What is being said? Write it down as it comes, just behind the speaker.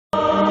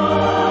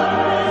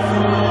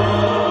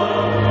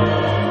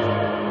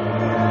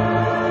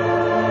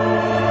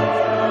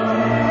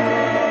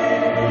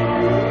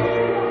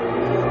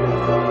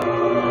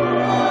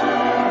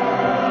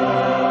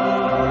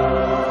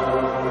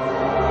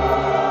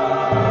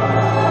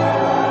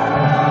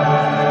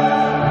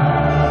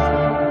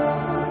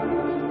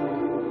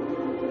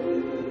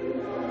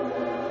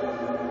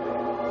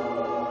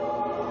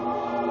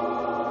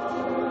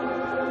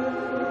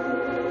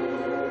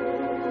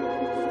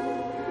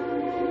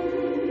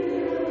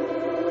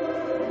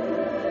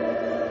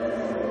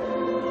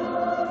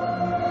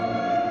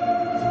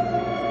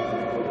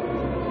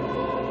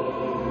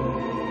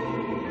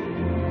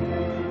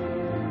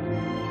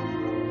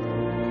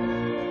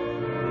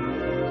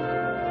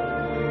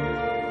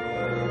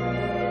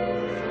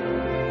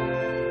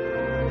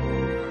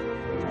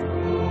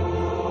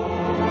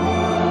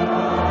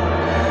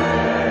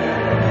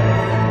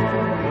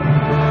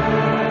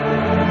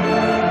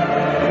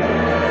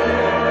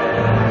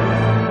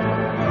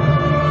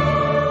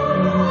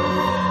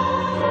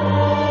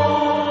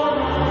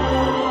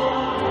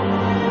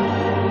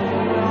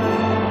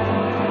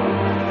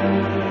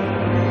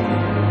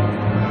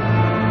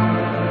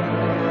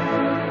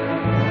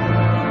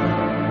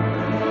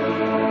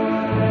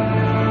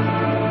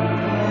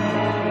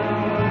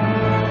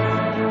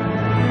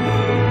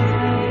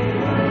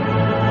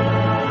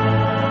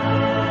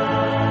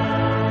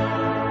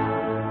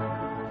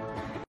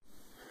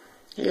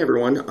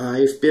everyone,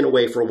 I've been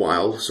away for a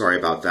while. Sorry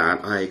about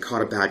that. I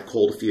caught a bad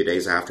cold a few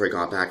days after I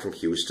got back from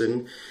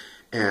Houston,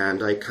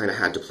 and I kind of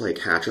had to play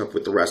catch-up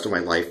with the rest of my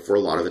life for a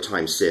lot of the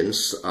time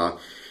since. I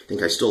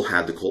think I still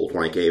had the cold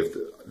when I gave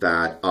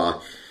that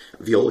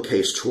viola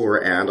case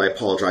tour, and I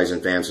apologize in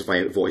advance if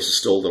my voice is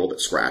still a little bit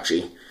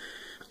scratchy.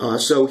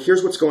 So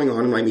here's what's going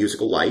on in my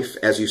musical life.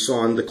 As you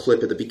saw in the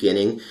clip at the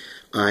beginning,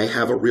 I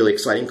have a really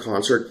exciting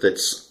concert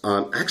that's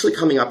actually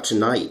coming up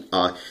tonight.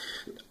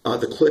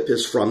 The clip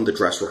is from the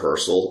dress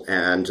rehearsal,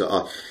 and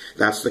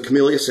that's the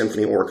Camellia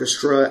Symphony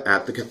Orchestra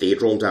at the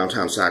Cathedral in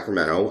downtown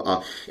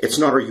Sacramento. It's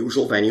not our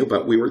usual venue,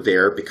 but we were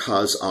there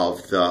because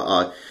of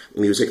the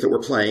music that we're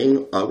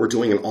playing. We're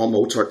doing an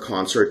all-Mozart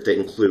concert that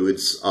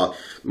includes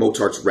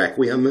Mozart's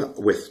Requiem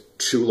with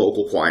 2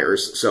 local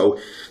choirs, so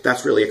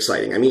that's really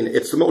exciting. I mean,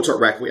 it's the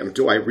Mozart Requiem.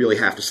 Do I really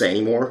have to say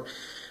any more?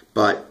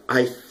 But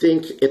I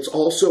think it's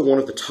also one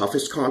of the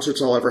toughest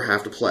concerts I'll ever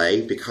have to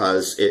play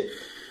because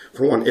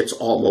for one, it's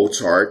all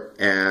Mozart,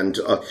 and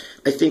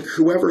I think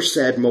whoever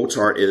said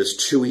Mozart is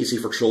too easy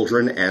for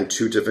children and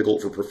too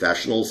difficult for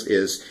professionals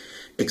is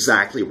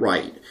exactly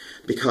right,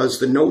 because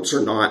the notes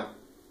are not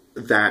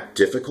that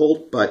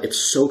difficult, but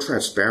it's so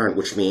transparent,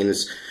 which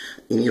means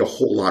you need a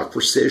whole lot of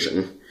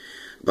precision.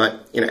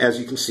 But as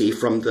you can see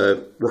from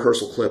the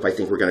rehearsal clip, I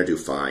think we're going to do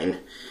fine.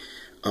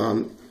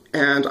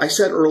 And I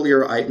said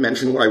earlier I'd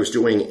mentioned what I was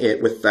doing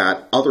with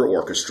that other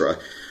orchestra.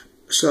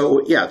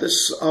 So yeah,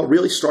 this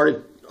really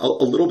started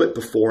a little bit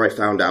before I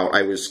found out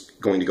I was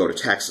going to go to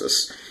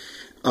Texas.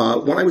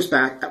 When I was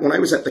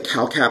at the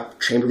CalCap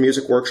Chamber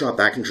Music Workshop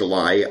back in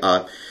July,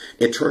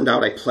 it turned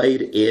out I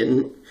played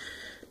in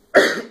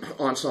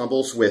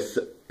ensembles with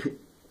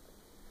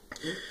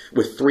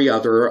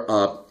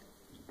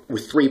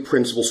 3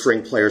 principal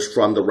string players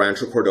from the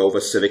Rancho Cordova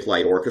Civic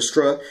Light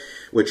Orchestra,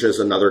 which is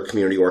another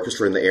community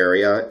orchestra in the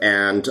area,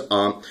 and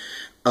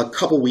a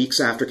couple weeks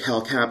after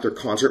CalCap, their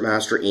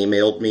concertmaster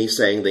emailed me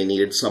saying they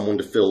needed someone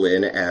to fill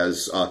in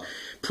as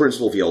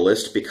principal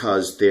violist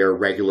because their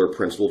regular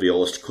principal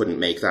violist couldn't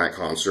make that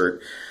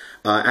concert.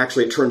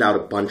 Actually, it turned out a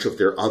bunch of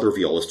their other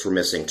violists were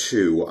missing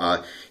too.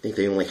 I think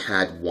they only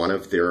had one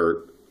of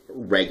their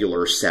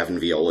regular 7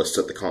 violists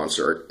at the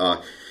concert.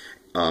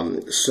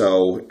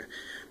 So,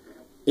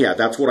 yeah,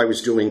 that's what I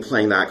was doing,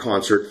 playing that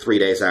concert 3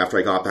 days after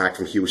I got back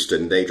from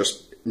Houston. They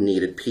just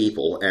needed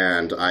people,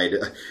 and I'd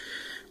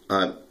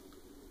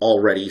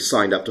already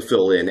signed up to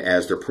fill in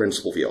as their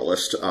principal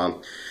violist.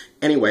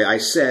 Anyway, I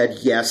said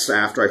yes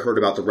after I heard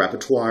about the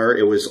repertoire.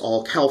 It was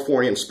all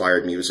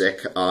California-inspired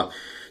music.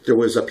 There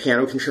was a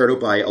piano concerto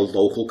by a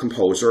local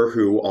composer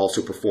who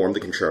also performed the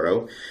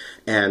concerto.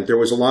 And there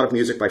was a lot of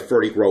music by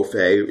Ferdy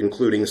Grofé,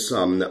 including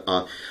some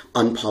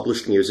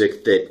unpublished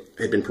music that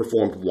had been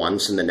performed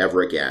once and then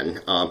never again.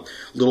 A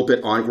little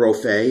bit on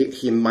Grofé.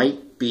 He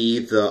might be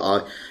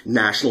the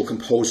national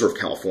composer of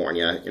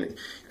California.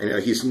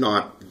 And he's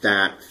not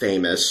that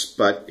famous,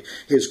 but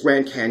his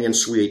Grand Canyon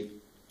Suite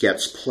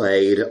gets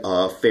played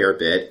a fair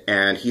bit,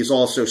 and he's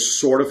also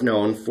sort of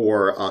known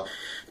for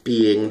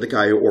being the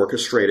guy who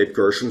orchestrated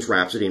Gershwin's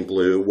Rhapsody in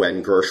Blue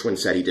when Gershwin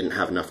said he didn't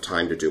have enough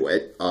time to do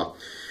it.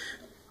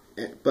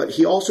 But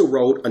he also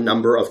wrote a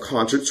number of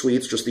concert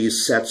suites, just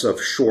these sets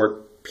of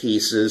short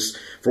pieces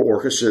for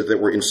orchestra that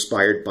were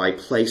inspired by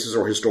places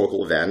or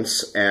historical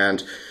events,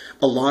 and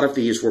a lot of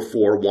these were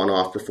for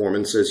one-off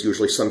performances,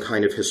 usually some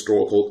kind of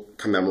historical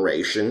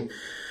commemoration,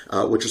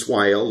 which is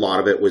why a lot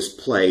of it was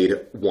played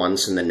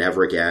once and then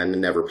never again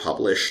and never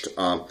published.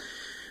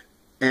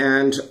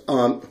 And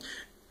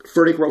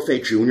Ferdy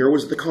Grofé Jr.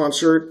 was at the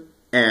concert,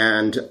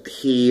 and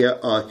he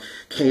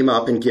came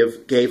up and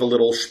gave a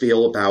little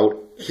spiel about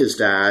his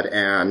dad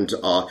and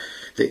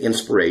the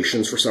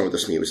inspirations for some of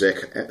this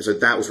music. So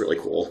that was really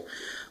cool.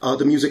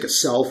 The music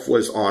itself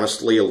was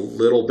honestly a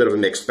little bit of a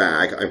mixed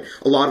bag. A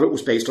lot of it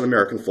was based on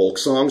American folk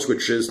songs,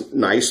 which is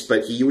nice,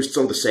 but he used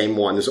some of the same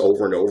ones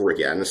over and over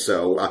again.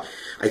 So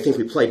I think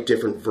we played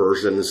different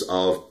versions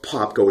of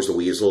Pop Goes the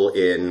Weasel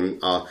in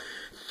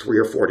 3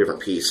 or 4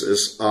 different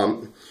pieces.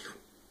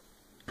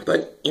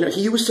 But,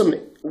 he used some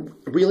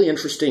really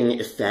interesting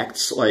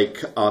effects,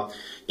 like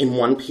in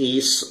one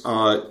piece,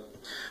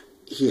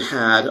 he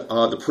had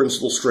the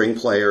principal string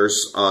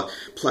players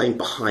playing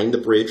behind the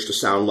bridge to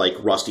sound like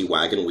rusty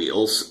wagon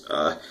wheels,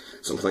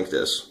 something like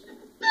this.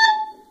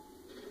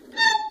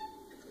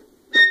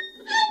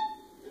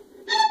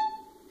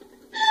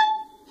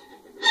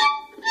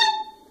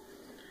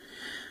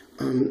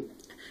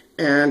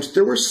 And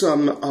there were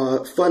some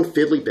fun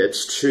fiddly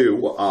bits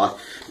too,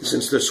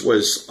 since this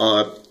was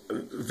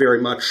very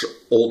much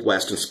Old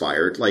West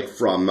inspired, like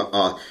from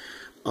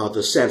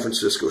the San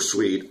Francisco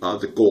Suite,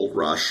 the Gold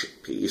Rush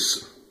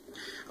piece.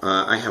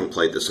 I haven't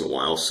played this in a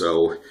while,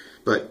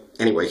 but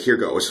anyway, here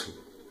goes.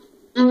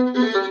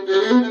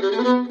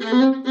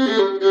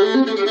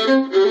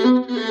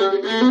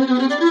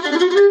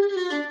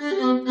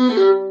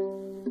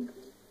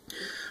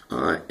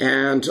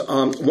 And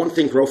one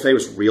thing Grofé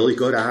was really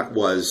good at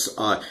was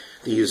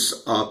these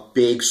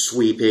big,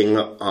 sweeping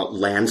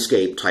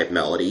landscape-type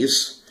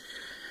melodies.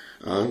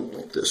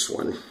 Like this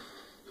one.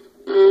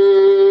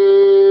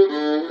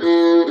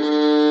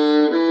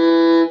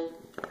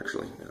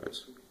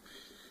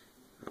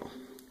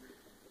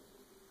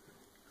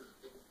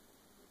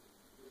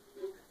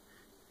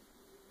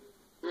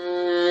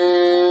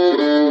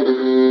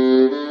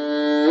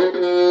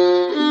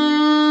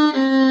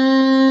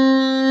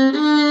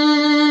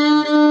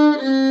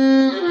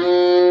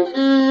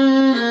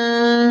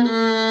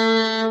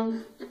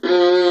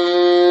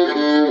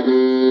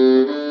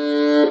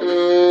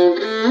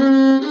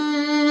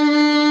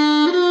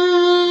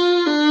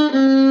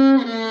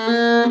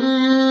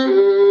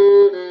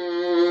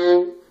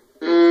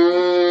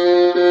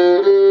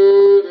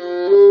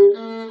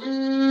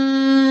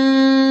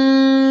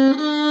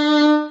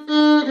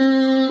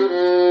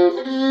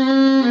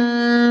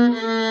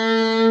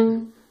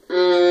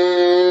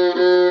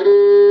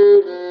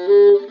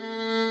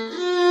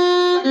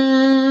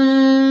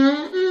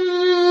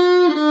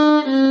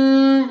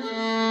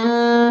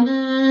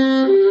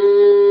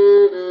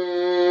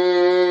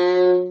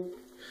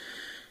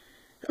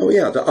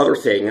 the other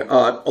thing,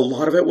 a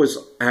lot of it was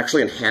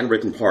actually in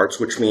handwritten parts,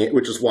 which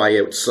is why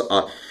it's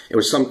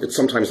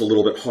sometimes a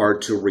little bit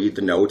hard to read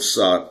the notes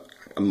a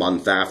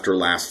month after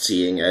last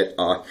seeing it.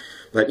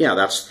 But yeah,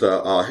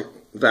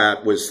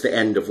 that was the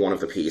end of one of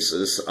the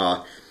pieces.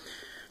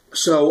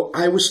 So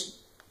I was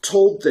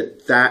told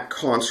that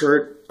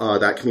concert,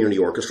 that community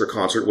orchestra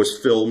concert, was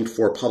filmed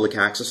for public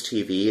access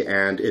TV,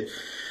 and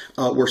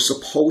we're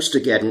supposed to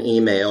get an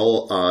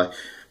email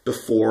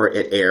before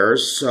it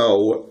airs,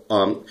 so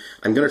I'm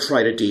going to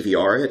try to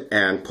DVR it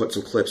and put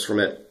some clips from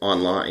it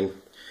online.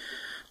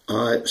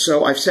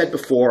 So I've said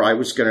before I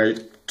was going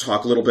to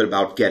talk a little bit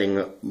about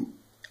getting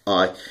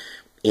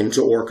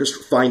into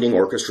finding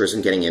orchestras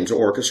and getting into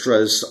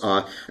orchestras.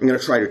 I'm going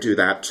to try to do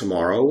that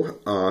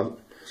tomorrow.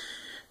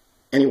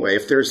 Anyway,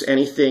 if there's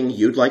anything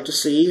you'd like to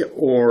see,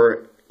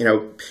 or,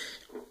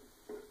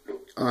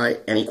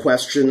 any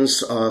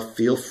questions,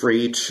 feel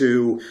free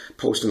to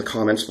post in the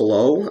comments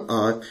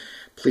below.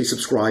 Please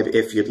subscribe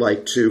if you'd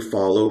like to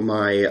follow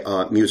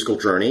my musical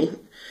journey.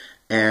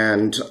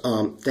 And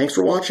thanks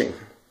for watching.